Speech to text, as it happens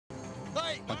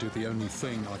I do the only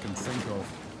thing I can think of.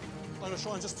 I'm going to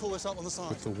try and just pull this up on the side.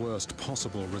 With the worst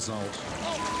possible result.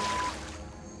 Oh.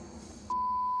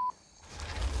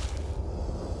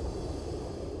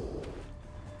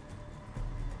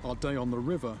 Our day on the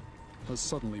river has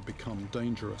suddenly become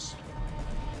dangerous.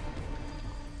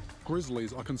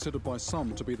 Grizzlies are considered by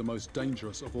some to be the most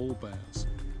dangerous of all bears.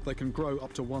 They can grow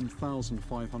up to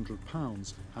 1,500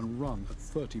 pounds and run at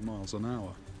 30 miles an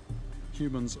hour.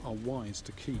 Humans are wise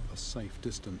to keep a safe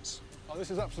distance. Oh,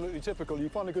 this is absolutely typical. You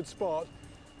find a good spot,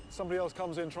 somebody else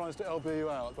comes in, tries to LB you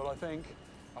out, but I think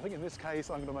in this case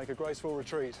I'm going to make a graceful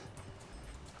retreat.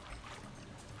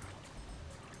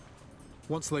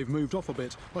 Once they've moved off a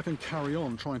bit, I can carry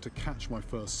on trying to catch my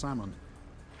first salmon.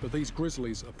 But these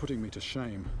grizzlies are putting me to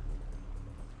shame.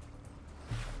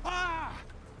 Ah!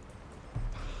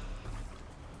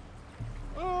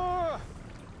 Ah!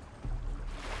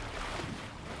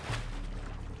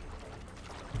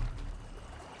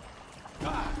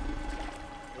 Ah!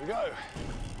 Here we go.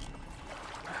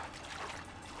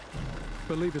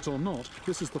 Believe it or not,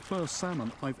 this is the first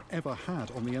salmon I've ever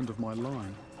had on the end of my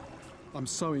line. I'm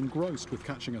so engrossed with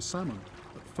catching a salmon,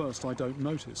 at first I don't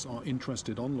notice our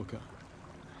interested onlooker.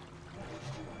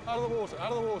 Out of the water,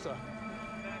 out of the water.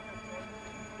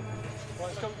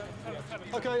 Right, come.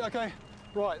 Okay, okay.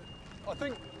 Right, I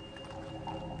think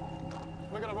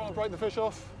we're going to want to break the fish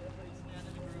off.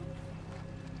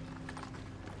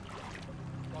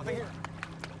 I think it...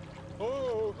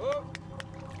 Oh, oh.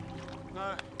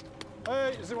 No.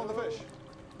 Hey, you see one of the fish?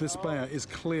 This bear is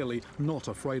clearly not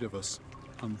afraid of us,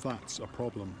 and that's a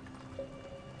problem.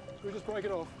 Should we just break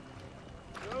it off?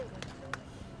 No.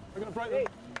 We're going to break the...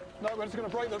 No, we're just going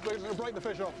to break the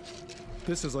fish off.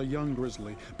 This is a young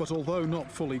grizzly, but although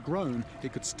not fully grown,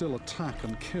 it could still attack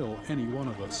and kill any one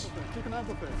of us. You can have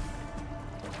the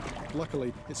fish.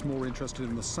 Luckily, it's more interested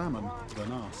in the salmon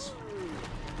than us.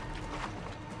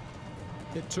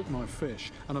 It took my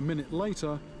fish, and a minute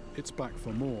later, it's back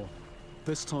for more.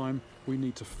 This time, we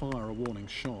need to fire a warning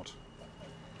shot.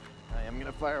 I am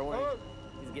gonna fire away. Oh.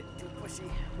 He's getting too pushy.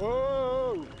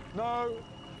 Whoa! No!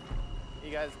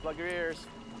 You guys, plug your ears.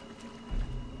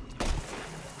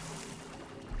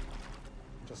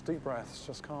 Just deep breaths,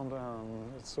 just calm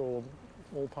down. It's all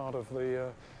part of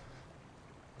the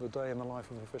day in the life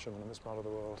of a fisherman in this part of the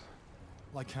world.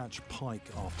 I catch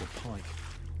pike after pike.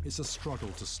 It's a struggle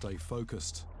to stay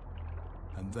focused.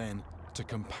 And then, to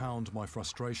compound my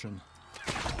frustration,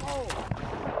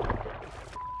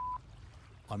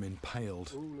 I'm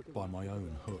impaled by my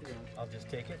own hook. I'll just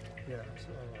take it. Yeah, that's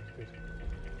good.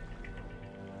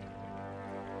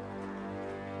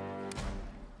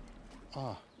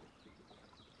 Ah,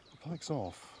 the pike's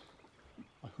off.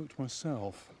 I hooked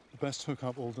myself. The best hook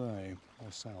up all day,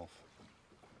 myself.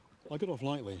 I got off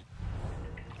lightly.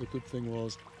 The good thing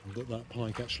was that that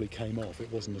pike actually came off.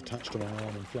 It wasn't attached to my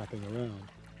arm and flapping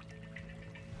around.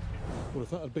 Well, if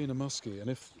that had been a muskie, and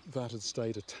if that had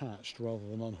stayed attached rather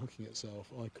than unhooking itself,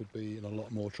 I could be in a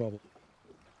lot more trouble.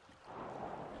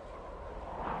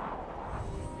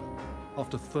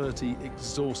 After 30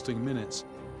 exhausting minutes,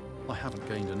 I haven't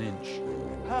gained an inch.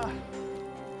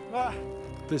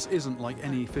 This isn't like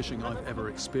any fishing I've ever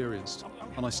experienced,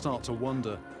 and I start to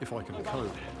wonder if I can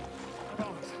cope.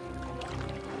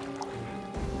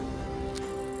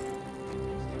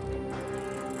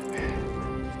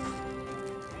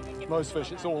 Most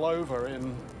fish, it's all over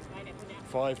in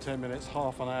 5–10 minutes,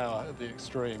 half an hour at the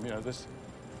extreme. You know, this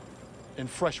in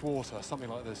fresh water, something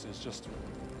like this is just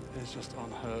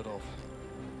unheard of.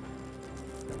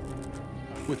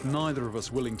 With neither of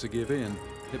us willing to give in,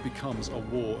 it becomes a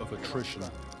war of attrition.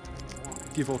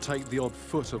 Give or take the odd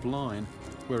foot of line,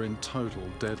 we're in total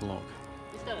deadlock.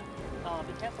 Just gotta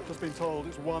be careful. Just been told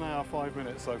it's 1 hour, 5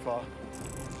 minutes so far.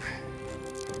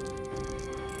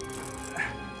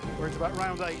 We're into about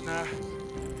round 8 now.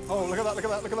 Oh, look at that, look at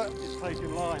that, look at that. It's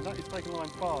taking line. That is taking line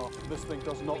far. This thing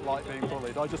does not like being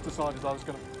bullied. I just decided I was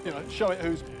going to, show it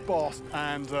who's boss.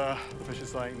 And the fish is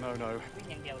saying, no, no,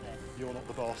 you're not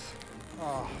the boss.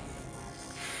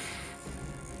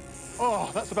 Oh,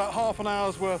 that's about half an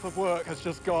hour's worth of work has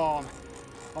just gone.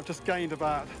 I've just gained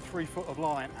about 3 foot of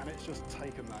line and it's just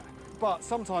taken that. But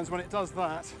sometimes when it does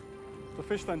that, the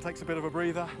fish then takes a bit of a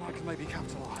breather and I can maybe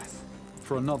capitalise.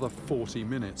 For another 40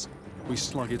 minutes, we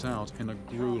slug it out in a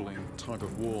grueling tug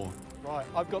of war. Right,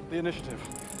 I've got the initiative.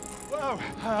 Whoa!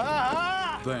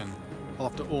 Then,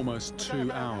 after almost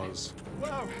 2 hours,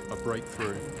 a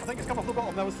breakthrough. I think it's come off the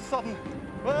bottom. There was a sudden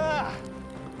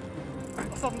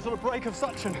sort of break of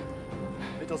suction.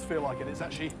 It does feel like it. It's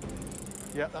actually,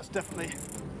 yeah, that's definitely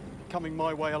coming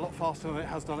my way a lot faster than it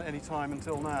has done at any time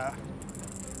until now.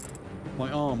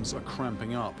 My arms are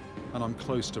cramping up, and I'm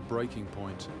close to breaking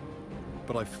point.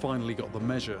 But I've finally got the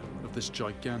measure of this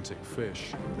gigantic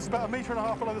fish. It's about 1.5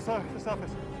 meters below the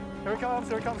surface. Here he comes,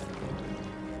 here he comes.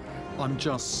 I'm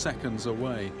just seconds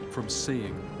away from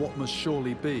seeing what must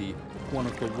surely be one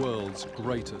of the world's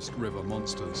greatest river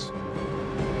monsters.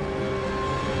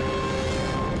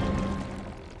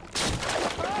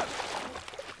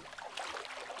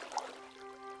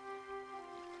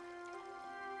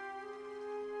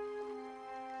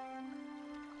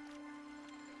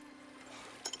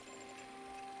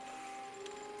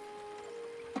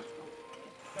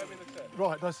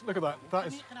 Right, look at that. That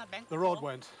is the rod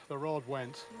went. The rod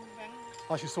went.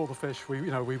 I actually saw the fish. We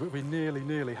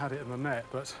nearly had it in the net,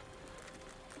 but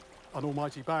an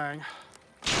almighty bang.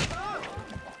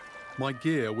 My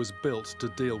gear was built to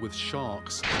deal with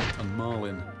sharks and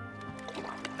marlin.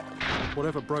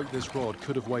 Whatever broke this rod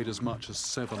could have weighed as much as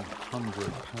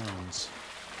 700 pounds.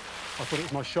 I thought it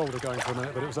was my shoulder going for a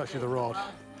minute, but it was actually the rod.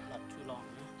 Not too long.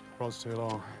 Rod's too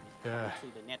long. Yeah.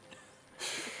 Through the net.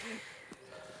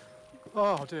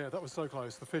 Oh dear, that was so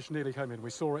close. The fish nearly came in.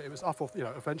 We saw it. It was up off,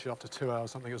 eventually after 2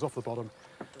 hours something. It was off the bottom.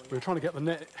 We were trying to get the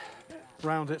net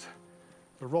round it.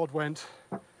 The rod went,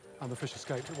 and the fish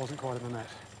escaped. It wasn't quite in the net.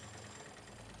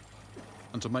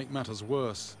 And to make matters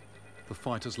worse, the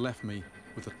fight has left me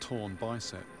with a torn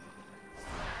bicep.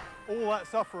 All that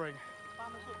suffering.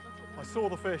 I saw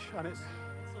the fish, and it's...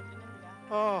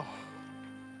 Oh,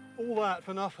 all that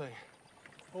for nothing.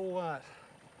 All that.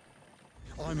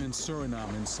 I'm in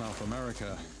Suriname in South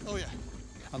America. Oh, yeah.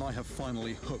 And I have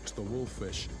finally hooked the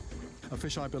wolffish, a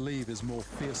fish I believe is more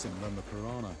fearsome than the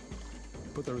piranha.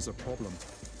 But there is a problem.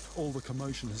 All the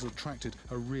commotion has attracted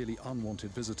a really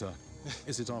unwanted visitor.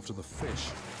 Is it after the fish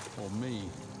or me?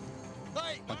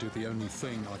 Hey! I do the only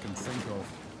thing I can think of,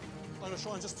 I'm going to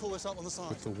try and just pull this up on the side.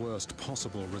 with the worst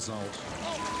possible result.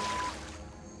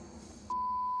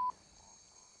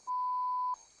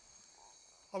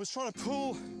 I was trying to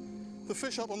pull the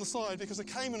fish up on the side because a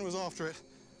caiman was after it,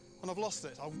 and I've lost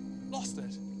it. I've lost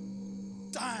it.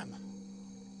 Damn!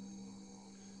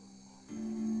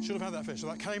 Should have had that fish. If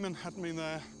that caiman hadn't been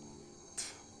there,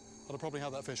 I'd have probably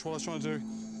had that fish. What I was trying to do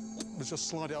was just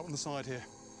slide it up on the side here.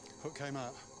 Hook came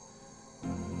out.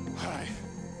 Hey.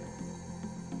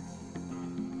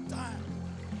 Damn!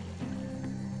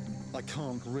 I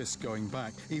can't risk going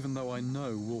back, even though I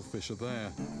know wolffish are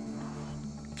there.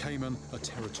 Caiman are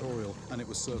territorial, and it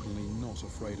was certainly not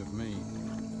afraid of me.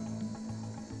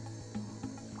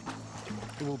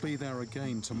 It will be there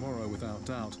again tomorrow without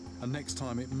doubt, and next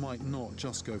time it might not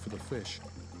just go for the fish.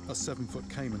 A 7-foot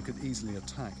caiman could easily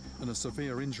attack, and a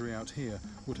severe injury out here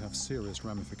would have serious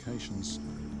ramifications.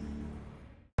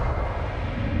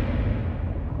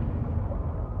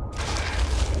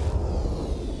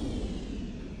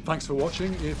 Thanks for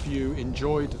watching. If you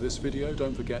enjoyed this video,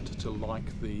 don't forget to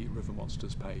like the River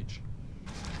Monsters page.